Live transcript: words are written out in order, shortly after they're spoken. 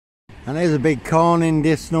And there's a big con in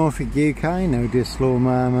this Norfolk UK, no this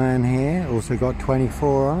Lawnmower man here, also got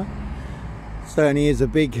 24 on it. Certainly is a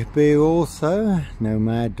big boo also, no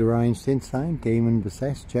mad deranged insane, demon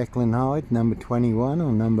possessed, Jekyll and Hyde, number 21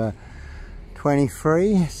 or number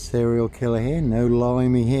 23, serial killer here, no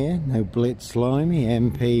limey here, no blitz limey,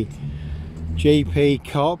 MP, GP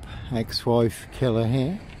cop, ex-wife killer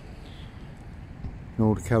here. In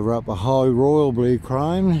order to cover up a high royal blue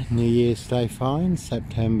crime, New Year's Day fine,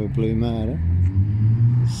 September blue murder.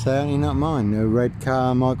 Certainly not mine. No red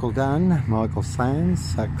car, Michael Dunn, Michael Sands,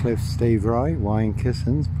 Sutcliffe, Steve Wright, Wayne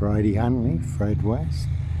Kissons, Brady Huntley, Fred West.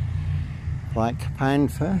 Black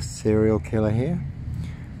Panther, serial killer here.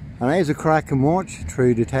 And there's a crack and watch,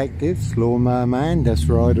 True Detectives, Lawnmower man, just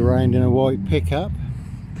ride around in a white pickup.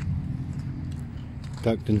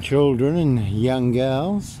 Abducting children and young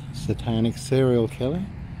girls, satanic serial killer.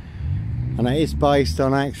 And it is based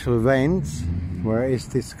on actual events where it is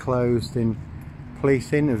disclosed in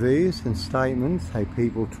police interviews and statements how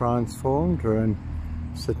people transform during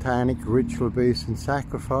satanic ritual abuse and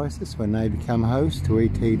sacrifices when they become host to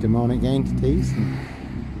ET demonic entities and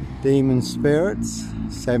demon spirits.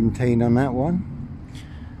 17 on that one.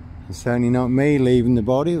 It's certainly not me leaving the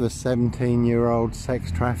body of a 17-year-old sex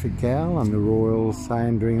trafficked girl on the Royal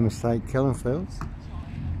Sandringham estate killing fields.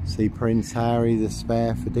 See Prince Harry the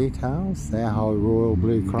Spare for details. Their high royal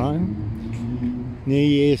blue crime. New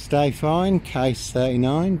Year's Day fine, case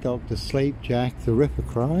 39, Dr. Sleep Jack the Ripper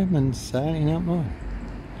crime, and certainly not mine.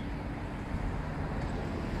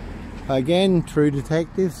 Again, True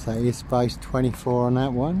Detectives, that is based 24 on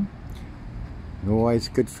that one. Always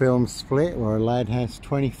good film split where a lad has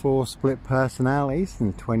 24 split personalities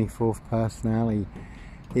and the 24th personality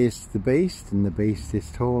is the beast and the beast is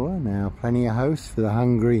taller. Now plenty of hosts for the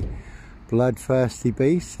hungry bloodthirsty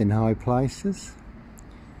beasts in high places.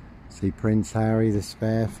 See Prince Harry the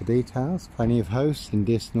Spare for details. Plenty of hosts in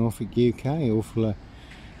this Norfolk UK, all full of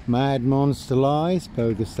mad monster lies,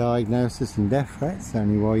 bogus diagnosis and death threats.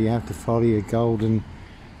 Only why you have to follow your golden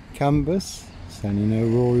compass. Only no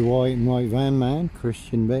Rory White and White Van Man,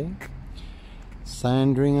 Christian B.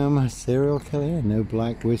 Sandringham, serial killer, no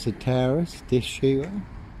black wizard terrorist, dish shooter.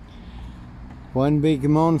 One big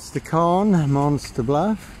monster con, Monster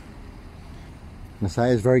Bluff. I say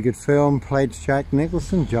it's a very good film, Pledge Jack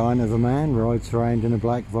Nicholson, giant of a man, rides around in a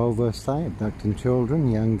black Volvo estate, abducting children,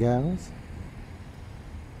 young girls.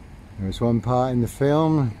 There's one part in the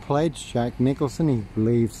film, Pledge Jack Nicholson, he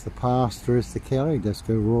believes the pastor is the killer, he just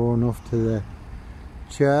go roaring off to the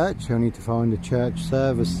church, only to find a church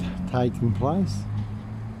service taking place.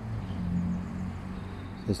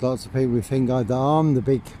 There's lots of people who think I'm the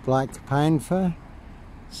big Black Panther,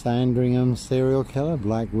 Sandringham serial killer,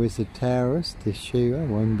 black wizard terrorist, dish shooter,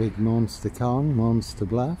 one big monster con, Monster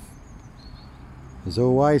Bluff. As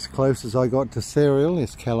always, close as I got to cereal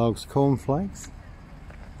is Kellogg's cornflakes.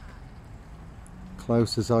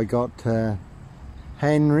 Close as I got to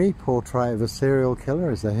Henry, portrait of a serial killer,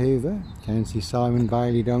 as a Hoover. Can't see Simon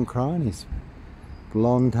Bailey don't cry, and his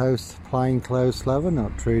blonde host plainclothes lover,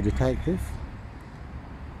 not True Detective.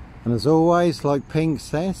 And as always, like Pink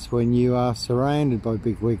says, when you are surrounded by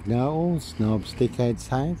big wig knowles, snobs, dickheads,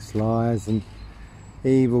 hags, liars and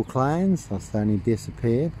evil clowns, they'll certainly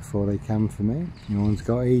disappear before they come for me. No one's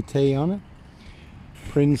got ET on it.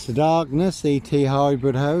 Prince of Darkness, ET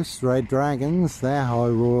hybrid hosts, Red Dragons, their high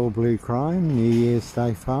royal blue crime, New Year's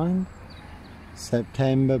Day fine,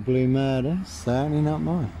 September blue murder, certainly not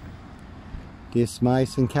mine. This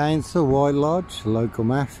Mason Council, White Lodge, the local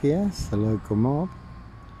mafias, the local mob.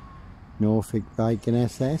 Norfolk Bacon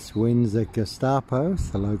SS, Windsor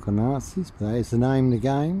Gestapos, the local Nazis, but that is the name of the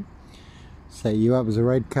game. Set you up as a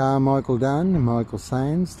red car, Michael Dunn and Michael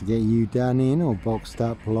Sands, to get you done in or boxed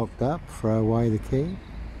up, locked up, throw away the key.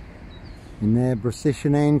 In their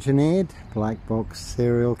precision engineered black box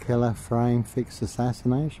serial killer frame fix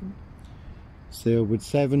assassination. Sealed with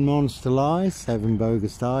 7 monster lies, 7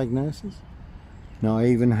 bogus diagnoses. Not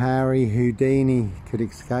even Harry Houdini could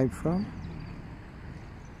escape from.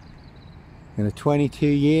 In a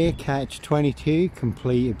 22-year catch-22,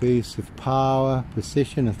 complete abuse of power,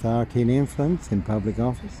 position, authority and influence in public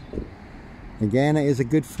office. Again, it is a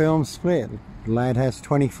good film split. The lad has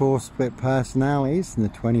 24 split personalities, and the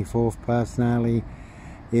 24th personality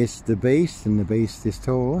is the beast, and the beast is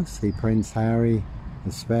taller. See Prince Harry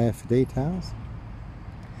the Spare for details.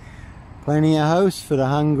 Plenty of hosts for the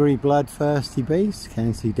hungry, bloodthirsty beast.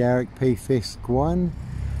 Can see Derek P. Fisk 1.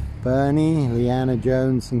 Bernie, Leanna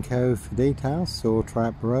Jones and Co for details. Saw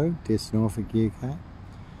Trap Road, Dis Norfolk UK.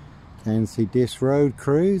 Can see Dis Road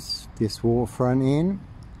Cruise, Dis Waterfront Inn.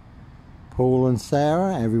 Paul and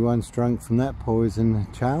Sarah, everyone's drunk from that poison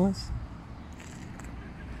chalice.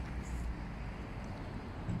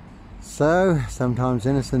 So, sometimes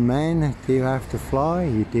innocent men do have to fly,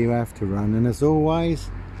 you do have to run. And as always,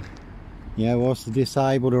 yeah, was the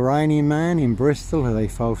disabled Iranian man in Bristol who they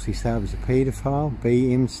falsely said was a paedophile, beat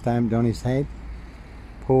him, stamped on his head,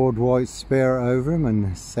 poured white spirit over him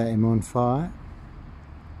and set him on fire.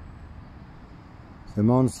 The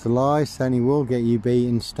monster lies certainly will get you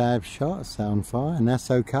beaten, stabbed, shot, set on fire, and that's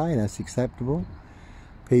okay, that's acceptable.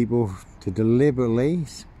 People to deliberately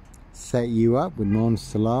set you up with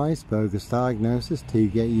monster lies, bogus diagnosis to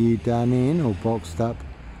get you done in or boxed up,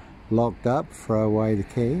 locked up, throw away the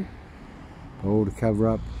key, all to cover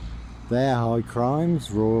up their high crimes,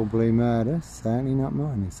 royal blue murder, certainly not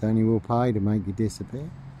mine. It certainly will pay to make you disappear.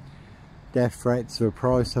 Death threats are a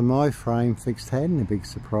price on my frame fixed head, and a big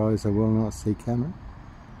surprise I will not see coming.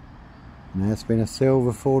 And there's been a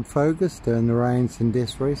silver Ford Focus doing the reins in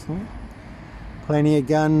this recently. Plenty of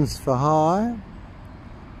guns for hire.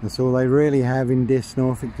 That's all they really have in this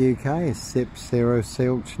Norfolk UK is SIP 0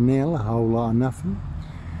 Silch nil, a whole lot of nothing.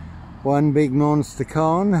 One big monster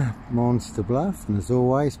con, monster Bluff, and as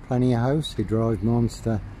always plenty of hosts who drive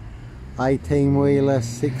monster 18-wheeler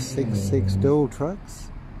 666 dual trucks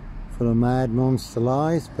full of mad monster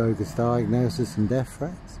lies, bogus diagnosis and death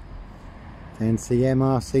threats. Can see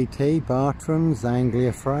MRCT, Bartrams,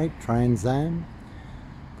 Anglia Freight, Trans Am,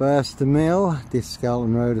 Burster Mill,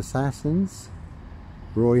 Discalton Road Assassins,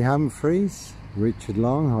 Roy Humphreys, Richard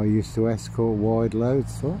Long, who I used to escort wide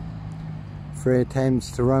loads for. 3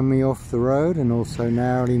 attempts to run me off the road and also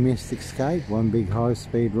narrowly missed escape, one big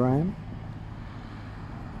high-speed ram.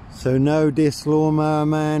 So no Lawnmower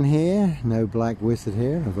man here, no Black Wizard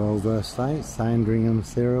here of Volvo Estate, Sandringham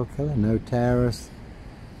serial killer, no terrorist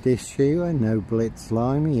dish shooter, no Blitz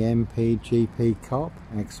Limey, MP, GP cop,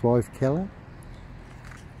 ex-wife killer,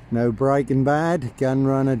 no Breaking Bad, gun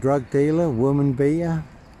runner, drug dealer, woman beater,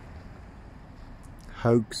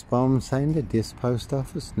 hoax bomb sender, dis post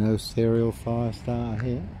office, no serial fire starter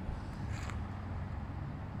here.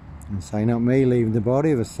 And say not me leaving the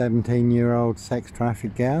body of a 17-year-old sex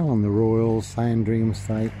trafficked gal on the Royal Sandringham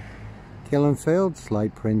Estate killing fields,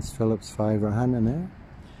 late Prince Philip's favourite hunter now.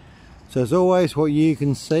 So as always, what you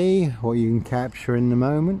can see, what you can capture in the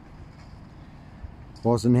moment.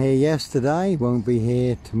 Wasn't here yesterday, won't be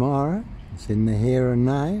here tomorrow. It's in the here and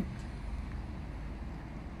now.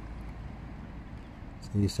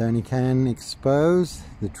 So you certainly can expose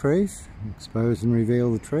the truth, expose and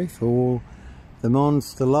reveal the truth. All the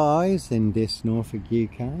monster lies in this Norfolk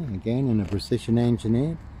UK, again in a precision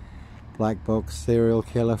engineered black box serial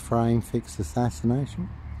killer frame fixed assassination.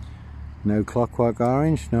 No Clockwork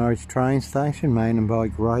Orange, Norwich train station, mountain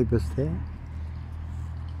bike rapist here.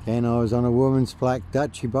 Again, I was on a woman's black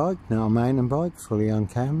Dutchy bike, not a mountain bike, fully on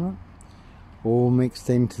camera. All mixed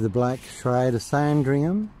into the black shroud of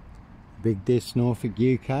Sandringham. Big Dis Norfolk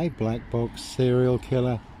UK, black box serial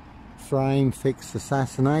killer frame fixed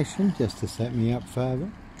assassination, just to set me up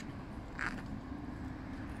further.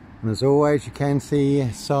 And as always, you can see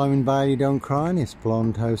Simon Bailey don't cry, this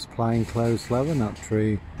blonde host plainclothes lover, not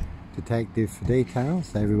true detective for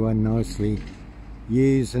details. Everyone nicely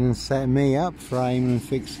using and setting me up, framing and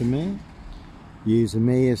fixing me, using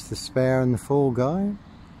me as the spare and the fall guy,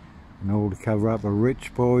 and all to cover up a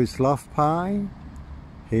rich boys loft party,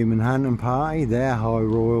 human hunting party, their high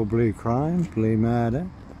royal blue crime, blue murder.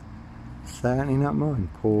 Certainly not mine.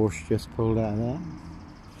 Porsche just pulled out of that.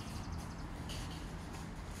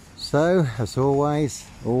 So, as always,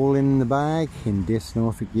 all in the bag in this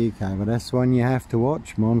Norfolk UK. But that's one you have to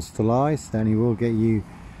watch, Monster Lies. Certainly will get you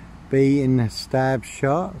beaten, stabbed,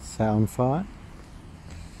 shot, set on fire.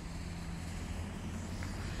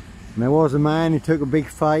 And there was a man who took a big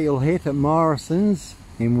fatal hit at Morrison's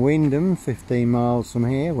in Wyndham, 15 miles from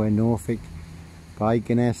here, where Norfolk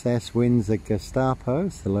Bacon SS wins at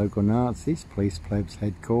Gestapo's, the local Nazis, police plebs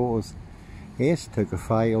headquarters. Yes, took a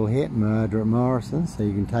fatal hit, murder at Morrison, so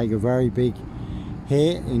you can take a very big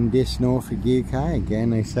hit in this Norfolk UK.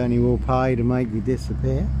 Again, they certainly will pay to make you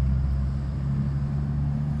disappear.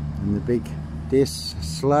 And the big dis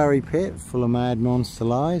slurry pit full of mad monster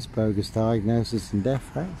lies, bogus diagnosis and death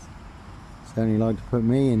threats. Certainly like to put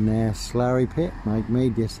me in their slurry pit, make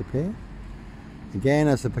me disappear. Again,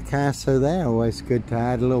 as a Picasso there, always good to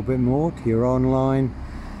add a little bit more to your online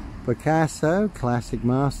Picasso, classic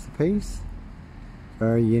masterpiece.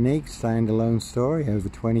 Very unique, standalone story, over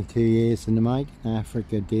 22 years in the making,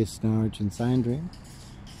 Africa, Dis, Norwich and Sandringham.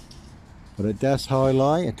 But it does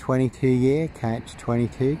highlight a 22-year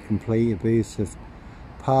catch-22, complete abuse of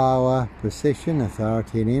power, position,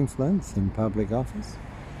 authority and influence in public office.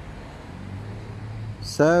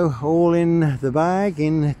 So all in the bag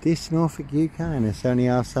in this Norfolk UK, and there certainly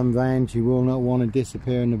are some vans you will not want to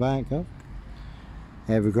disappear in the back of.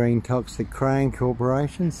 Evergreen Toxic Crane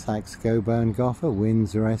Corporation, Saxo Burn Goffer,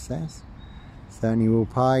 Windsor SS. Certainly will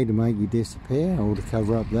pay to make you disappear, all to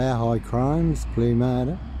cover up their high crimes, blue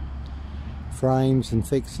murder. Frames and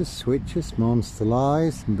fixes, switches, monster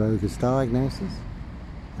lies and bogus diagnosis.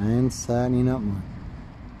 And certainly not mine.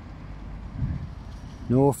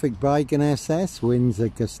 Norfolk Bacon SS, Windsor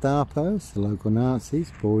Gestapos, the local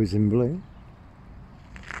Nazis, boys in blue.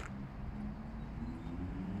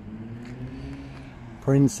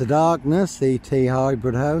 Prince of Darkness, ET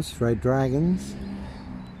Hybrid House, Red Dragons.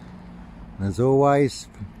 As always,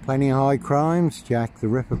 plenty of high crimes, Jack the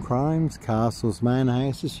Ripper crimes, Castles,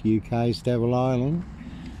 Manhouses, UK's Devil Island,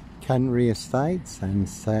 Country Estates, and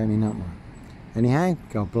certainly not mine. Anyhow,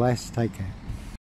 God bless, take care.